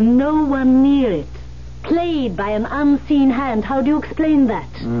played with no one near it. Played by an unseen hand. How do you explain that?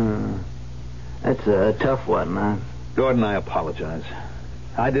 That's a tough one, huh? Gordon, I apologize.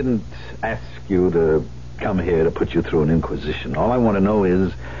 I didn't ask you to come here to put you through an inquisition. All I want to know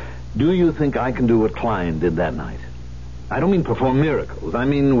is, do you think I can do what Klein did that night? I don't mean perform miracles. I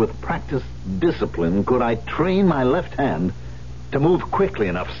mean with practiced discipline, could I train my left hand to move quickly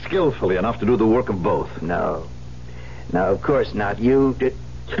enough, skillfully enough to do the work of both? No. No, of course not. You did...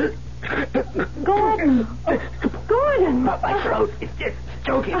 Gordon! Gordon! My throat is just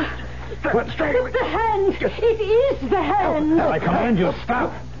choking. It's the hand! It is the hand! I command you,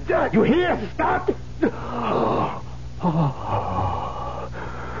 stop! You hear? Stop!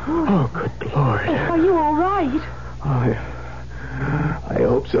 Oh, good Lord. Are you all right? I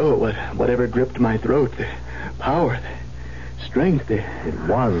hope so. Whatever gripped my throat, the power, the strength, It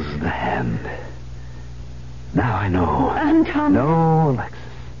was the hand. Now I know. Anton. No, Alexis.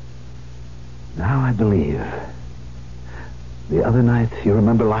 Now I believe. The other night, you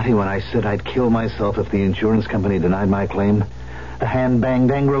remember, Lottie, when I said I'd kill myself if the insurance company denied my claim? The hand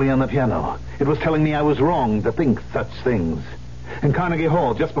banged angrily on the piano. It was telling me I was wrong to think such things. In Carnegie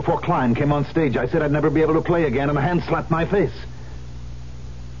Hall, just before Klein came on stage, I said I'd never be able to play again, and the hand slapped my face.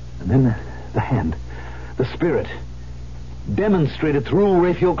 And then the hand, the spirit, demonstrated through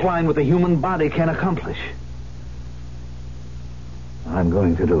Raphael Klein what the human body can accomplish. I'm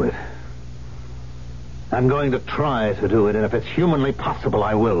going to do it. I'm going to try to do it, and if it's humanly possible,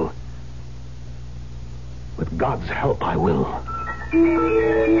 I will. With God's help, I will.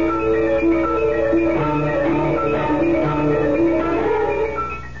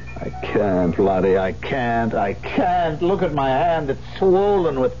 I can't, Lottie. I can't. Look at my hand. It's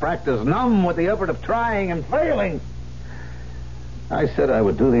swollen with practice, numb with the effort of trying and failing. I said I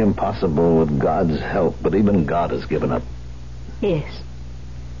would do the impossible with God's help, but even God has given up. Yes.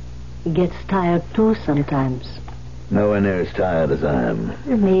 He gets tired too sometimes. Nowhere near as tired as I am.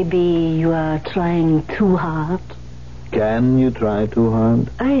 Maybe you are trying too hard. Can you try too hard?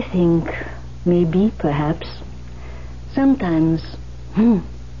 I think maybe, perhaps. Sometimes.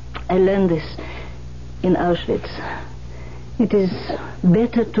 I learned this in Auschwitz. It is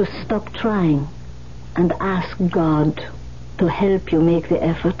better to stop trying and ask God to help you make the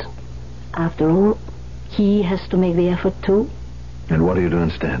effort. After all, He has to make the effort too. And what do you do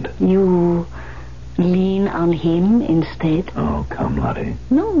instead? You lean on Him instead. Oh, come, Lottie.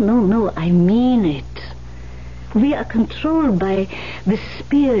 No, I mean it. We are controlled by the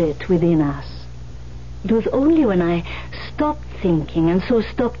spirit within us. It was only when I stopped thinking and so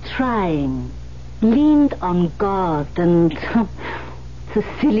stopped trying, leaned on God, and the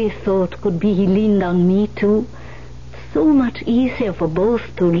silly thought could be He leaned on me too. So much easier for both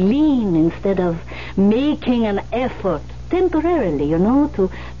to lean instead of making an effort. Temporarily, to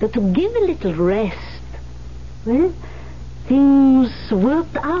give a little rest. Well, things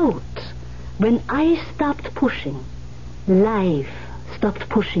worked out. When I stopped pushing, life stopped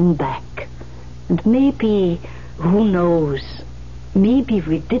pushing back. And maybe, who knows, maybe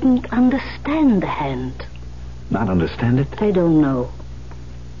we didn't understand the hand. Not understand it? I don't know.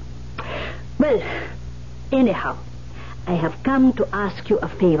 Well, anyhow, I have come to ask you a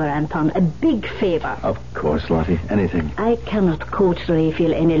favor, Anton, a big favor. Of course, Lottie. Anything. I cannot coach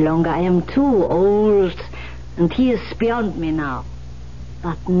Raphael any longer. I am too old, and he is beyond me now.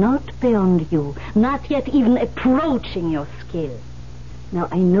 But not beyond you. Not yet even approaching your skill. Now,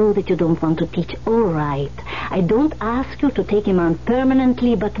 I know that you don't want to teach. All right. I don't ask you to take him on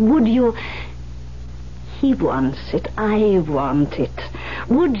permanently, but would you... He wants it. I want it.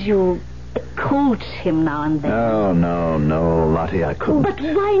 Would you... coach him now and then? No, Lottie, I couldn't. But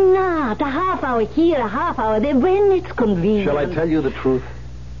why not? A half hour here, a half hour there, when it's convenient. Shall I tell you the truth?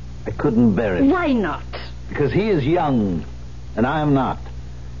 I couldn't bear it. Why not? Because he is young, and I am not.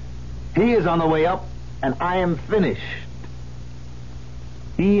 He is on the way up, and I am finished.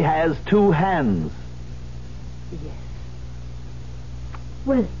 He has two hands. Yes.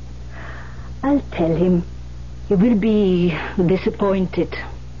 Well, I'll tell him. He will be disappointed.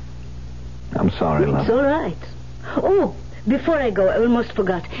 I'm sorry, love. It's all right. Oh, before I go, I almost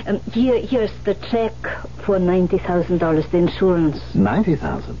forgot. Here's the check for $90,000, the insurance.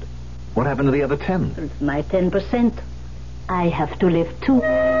 $90,000? What happened to the other 10? It's my 10%. I have to live too.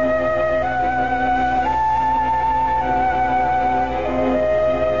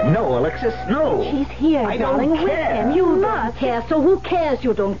 No, Alexis, no. She's here, I darling, don't with care. him. You don't care, so who cares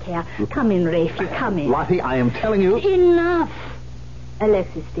you don't care? Come in, Rafe, come in. Lottie, I am telling you... Enough.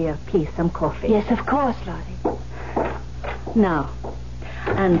 Alexis, dear, please, some coffee. Yes, of course, Lottie. Now,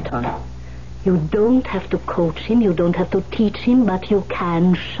 Anton, you don't have to coach him, you don't have to teach him, but you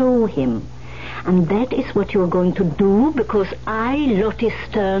can show him. And that is what you're going to do, because I, Lottie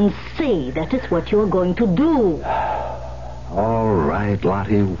Stern, say that is what you're going to do. All right,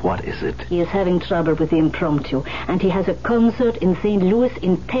 Lottie, what is it? He is having trouble with the impromptu, and he has a concert in St. Louis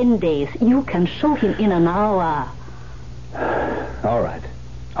in 10 days. You can show him in an hour. All right.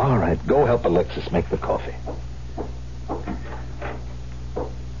 All right, go help Alexis make the coffee.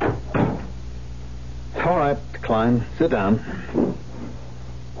 All right, Klein, sit down.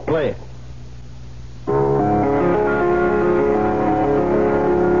 Play.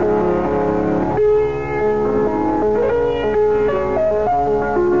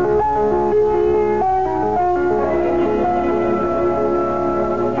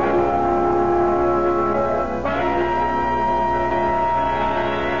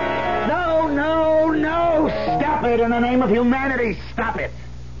 In the name of humanity, stop it.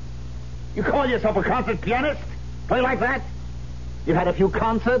 You call yourself a concert pianist? Play like that? You've had a few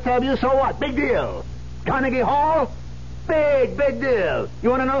concerts, have you? So what? Big deal. Carnegie Hall? Big deal. You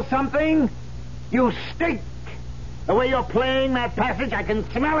want to know something? You stink. The way you're playing that passage, I can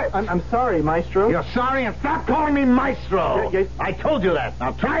smell it. I'm sorry, Maestro. You're sorry, and stop calling me Maestro. Yes. I told you that.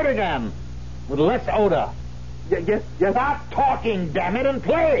 Now try it again. With less odor. Yes. Stop talking, damn it, and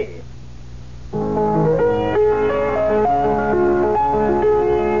play.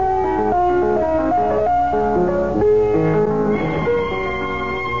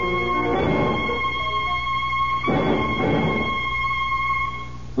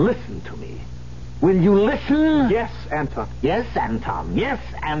 Listen to me. Will you listen? Yes, Anton. Yes, Anton. Yes,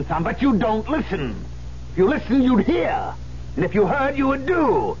 Anton. But you don't listen. If you listened, you'd hear. And if you heard, you would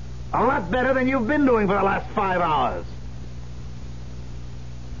do. A lot better than you've been doing for the last 5 hours.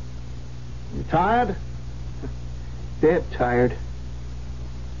 You tired? Dead tired.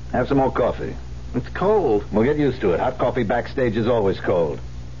 Have some more coffee. It's cold. We'll get used to it. Hot coffee backstage is always cold.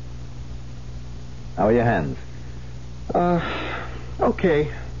 How are your hands? Okay.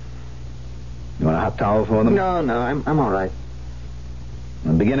 You want a hot towel for them? No, I'm all right.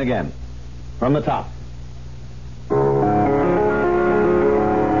 Then begin again. From the top.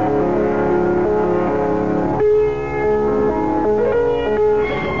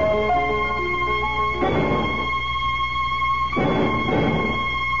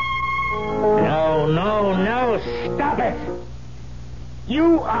 No, stop it!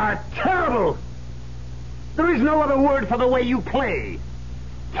 You are terrible! There is no other word for the way you play.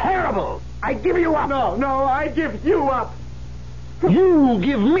 Terrible! I give you up! No, I give you up! You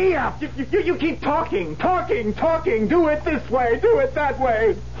give me up! You keep talking. Do it this way, do it that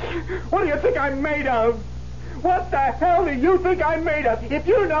way. What do you think I'm made of? What the hell do you think I'm made of? If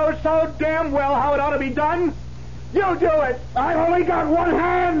you know so damn well how it ought to be done, you do it. I've only got one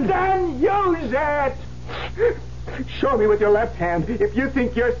hand! Then use it! Show me with your left hand. If you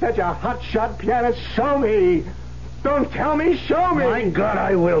think you're such a hot-shot pianist, show me. Don't tell me, show me. My God,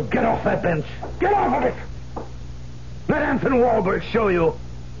 I will. Get off that bench. Get off of it! Let Anton Wahlberg show you.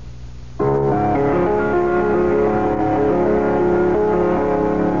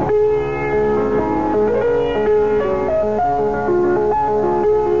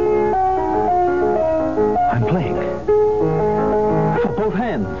 I'm playing. For both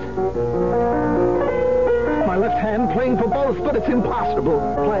hands. My left hand playing for both, but it's impossible.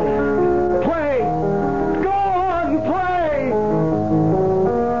 Play. Go on, play!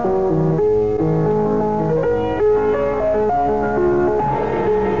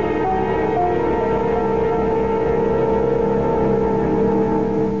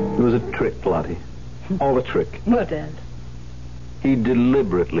 It was a trick, Lottie. All a trick. What else? He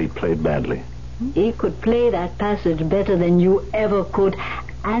deliberately played badly. He could play that passage better than you ever could,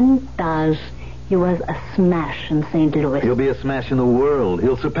 and does. He was a smash in St. Louis. He'll be a smash in the world.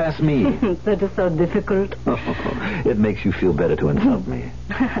 He'll surpass me. That is so difficult. It makes you feel better to insult me.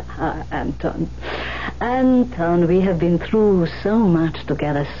 Anton. Anton, we have been through so much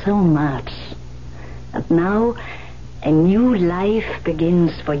together, so much. And now, a new life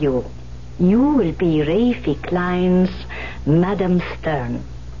begins for you. You will be Rafie Klein's Madame Stern,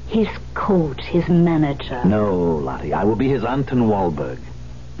 his coach, his manager. No, Lottie, I will be his Anton Wahlberg.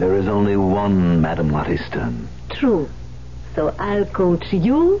 There is only one Madame Lottie Stern. True. So I'll coach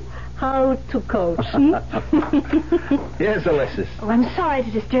you how to coach. Yes, Alexis. Oh, I'm sorry to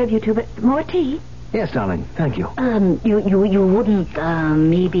disturb you two, but more tea? Yes, darling. Thank you. You wouldn't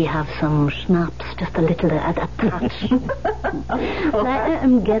maybe have some schnapps, just a little, a touch. I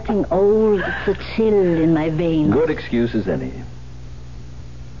am getting old. It's a chill in my veins. Good excuse as any.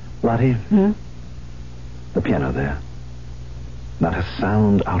 Lottie, the piano there. Not a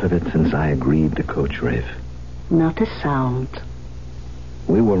sound out of it since I agreed to coach Rafe. Not a sound.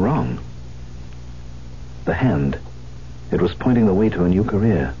 We were wrong. The hand, it was pointing the way to a new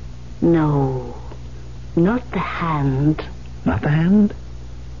career. No, not the hand. Not the hand?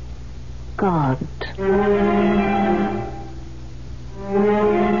 God.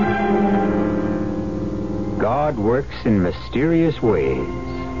 God works in mysterious ways,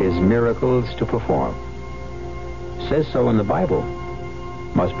 his miracles to perform. Says so in the Bible.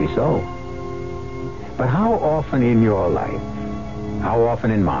 Must be so. But how often in your life, how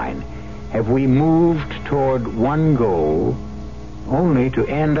often in mine, have we moved toward one goal only to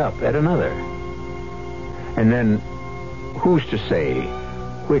end up at another? And then, who's to say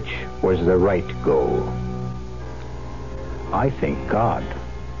which was the right goal? I think God.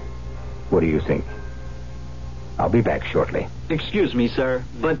 What do you think? I'll be back shortly. Excuse me, sir,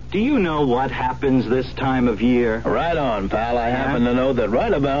 but do you know what happens this time of year? Right on, pal. I happen to know that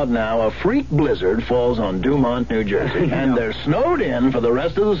right about now a freak blizzard falls on Dumont, New Jersey, and they're snowed in for the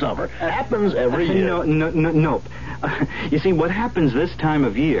rest of the summer. Happens every year. Nope. You see, what happens this time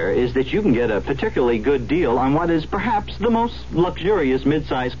of year is that you can get a particularly good deal on what is perhaps the most luxurious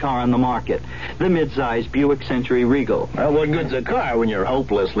midsize car on the market, the midsize Buick Century Regal. Well, what good's a car when you're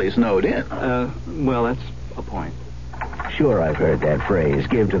hopelessly snowed in? Well, that's a point. Sure, I've heard that phrase,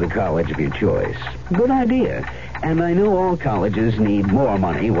 give to the college of your choice. Good idea. And I know all colleges need more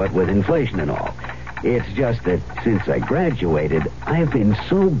money, what with inflation and all. It's just that since I graduated, I've been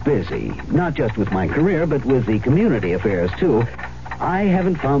so busy, not just with my career, but with the community affairs, too, I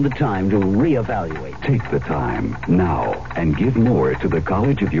haven't found the time to reevaluate. Take the time now and give more to the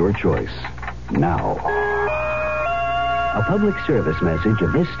college of your choice. Now. A public service message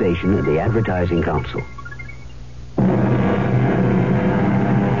of this station and the Advertising Council.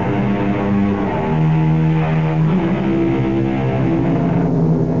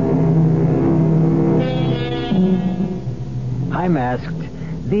 I'm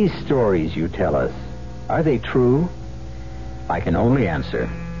asked, these stories you tell us, are they true? I can only answer,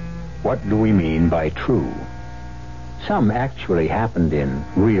 what do we mean by true? Some actually happened in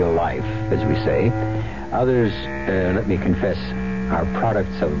real life, as we say. Others, let me confess, are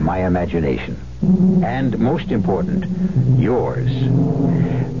products of my imagination. And most important, yours.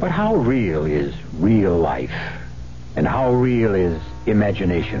 But how real is real life? And how real is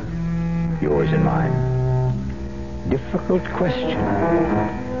imagination? Yours and mine. Difficult question.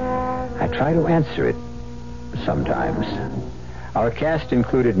 I try to answer it sometimes. Our cast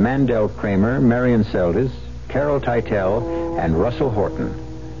included Mandel Kramer, Marion Seldes, Carol Teitel, and Russell Horton.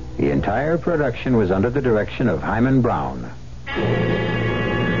 The entire production was under the direction of Hyman Brown.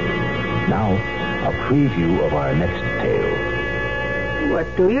 Now, a preview of our next tale.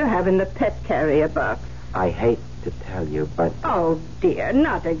 What do you have in the pet carrier box? I hate to tell you, but... Oh, dear,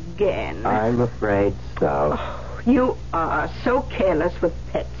 not again. I'm afraid so. Oh, you are so careless with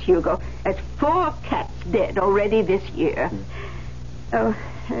pets, Hugo. There's 4 cats dead already this year. Oh,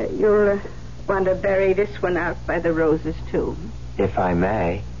 you'll want to bury this one out by the roses, too. If I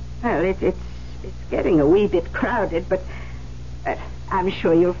may. Well, it's getting a wee bit crowded, but I'm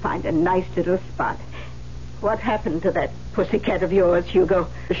sure you'll find a nice little spot. What happened to that pussycat of yours, Hugo?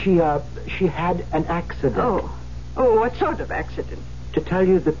 She had an accident. Oh, what sort of accident? To tell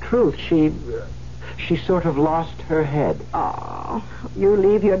you the truth, she sort of lost her head. Oh, you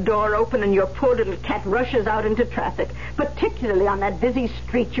leave your door open and your poor little cat rushes out into traffic, particularly on that busy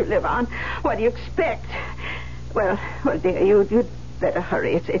street you live on. What do you expect? Well, dear, you'd better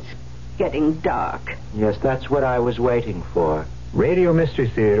hurry. It's getting dark. Yes, that's what I was waiting for. Radio Mystery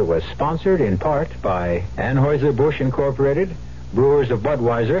Theater was sponsored in part by Anheuser-Busch Incorporated, Brewers of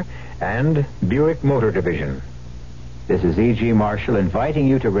Budweiser, and Buick Motor Division. This is E.G. Marshall inviting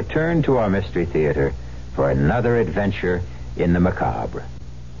you to return to our Mystery Theater for another adventure in the macabre.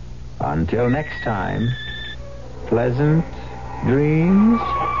 Until next time, pleasant dreams.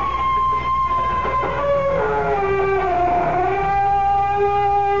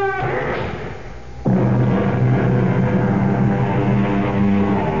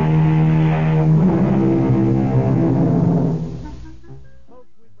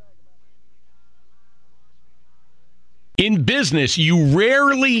 In business, you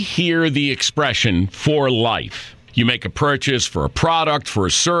rarely hear the expression "for life." You make a purchase for a product, for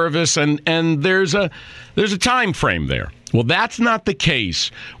a service, and there's a time frame there. Well, that's not the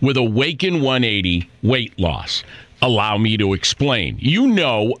case with Awaken 180 weight loss. Allow me to explain. You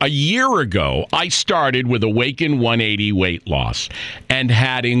know, a year ago, I started with Awaken 180 weight loss and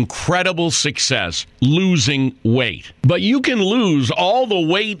had incredible success losing weight. But you can lose all the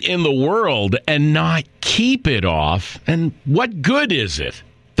weight in the world and not keep it off. And what good is it?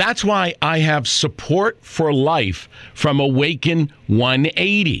 That's why I have support for life from Awaken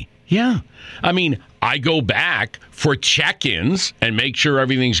 180. Yeah. I mean, I go back for check-ins and make sure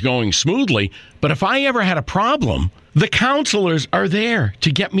everything's going smoothly. But if I ever had a problem, the counselors are there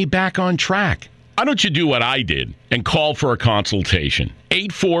to get me back on track. Why don't you do what I did and call for a consultation?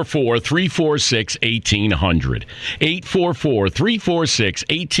 844-346-1800.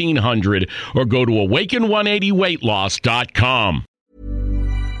 844-346-1800 or go to awaken180weightloss.com.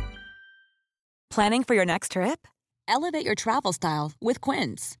 Planning for your next trip? Elevate your travel style with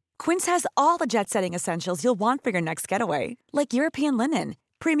Quince. Quince has all the jet-setting essentials you'll want for your next getaway, like European linen,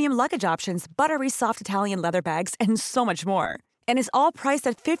 premium luggage options, buttery soft Italian leather bags, and so much more. And is all priced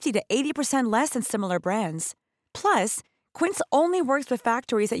at 50 to 80% less than similar brands. Plus, Quince only works with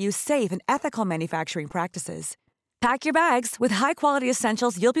factories that use safe and ethical manufacturing practices. Pack your bags with high-quality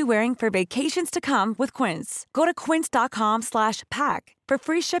essentials you'll be wearing for vacations to come with Quince. Go to quince.com/pack for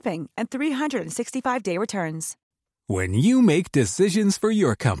free shipping and 365-day returns. When you make decisions for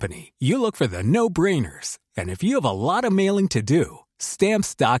your company, you look for the no-brainers. And if you have a lot of mailing to do,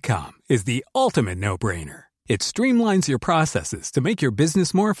 Stamps.com is the ultimate no-brainer. It streamlines your processes to make your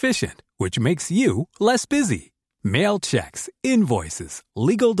business more efficient, which makes you less busy. Mail checks, invoices,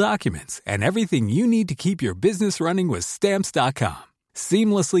 legal documents, and everything you need to keep your business running with Stamps.com.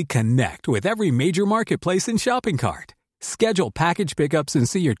 Seamlessly connect with every major marketplace and shopping cart. Schedule package pickups and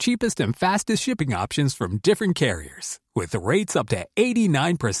see your cheapest and fastest shipping options from different carriers, with rates up to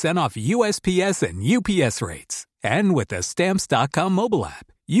 89% off USPS and UPS rates. And with the Stamps.com mobile app,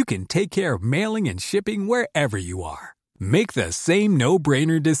 you can take care of mailing and shipping wherever you are. Make the same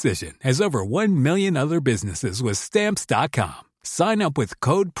no-brainer decision as over 1 million other businesses with Stamps.com. Sign up with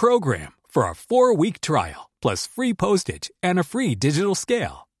code PROGRAM for a 4-week trial, plus free postage and a free digital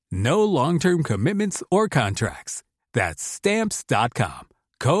scale. No long-term commitments or contracts. That's Stamps.com.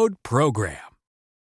 Code PROGRAM.